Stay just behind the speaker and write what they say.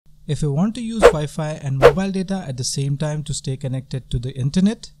If you want to use Wi-Fi and mobile data at the same time to stay connected to the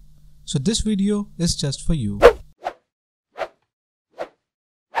internet, so this video is just for you.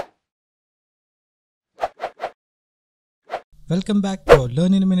 Welcome back to our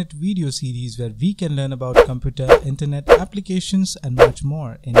Learn in a Minute video series where we can learn about computer, internet, applications and much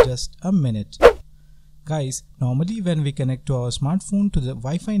more in just a minute. Guys, normally when we connect to our smartphone to the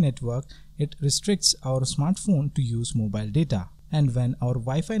Wi-Fi network, it restricts our smartphone to use mobile data. And when our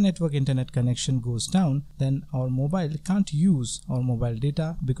Wi-Fi network internet connection goes down, then our mobile can't use our mobile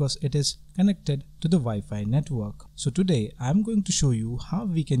data because it is connected to the Wi-Fi network. So today I'm going to show you how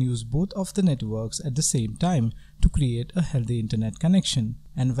we can use both of the networks at the same time to create a healthy internet connection.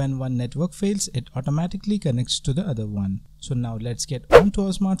 And when one network fails, it automatically connects to the other one. So now let's get onto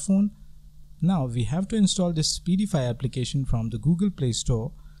our smartphone. Now we have to install this Speedify application from the Google Play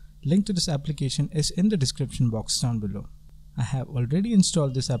Store. Link to this application is in the description box down below. I have already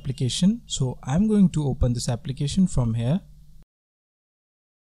installed this application, so I'm going to open this application from here.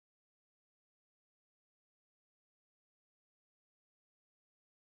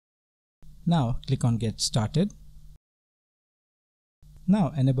 Now click on Get Started.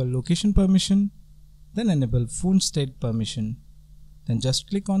 Now enable location permission, then enable phone state permission. Then just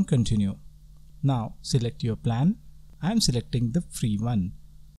click on Continue. Now select your plan. I am selecting the free one.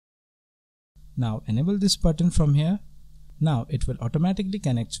 Now enable this button from here. Now it will automatically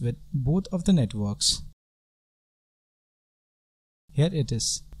connect with both of the networks. Here it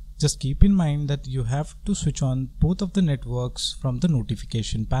is. Just keep in mind that you have to switch on both of the networks from the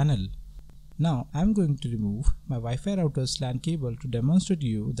notification panel. Now I am going to remove my Wi-Fi router's LAN cable to demonstrate to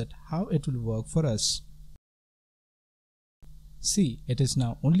you that how it will work for us. See, it is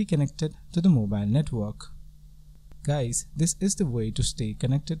now only connected to the mobile network. Guys, this is the way to stay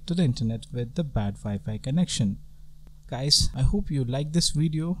connected to the internet with the bad Wi-Fi connection. Guys, I hope you like this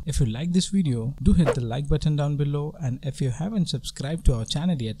video. If you like this video, do hit the like button down below, and if you haven't subscribed to our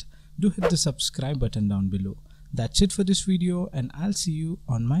channel yet, do hit the subscribe button down below. That's it for this video, and I'll see you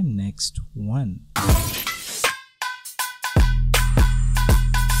on my next one.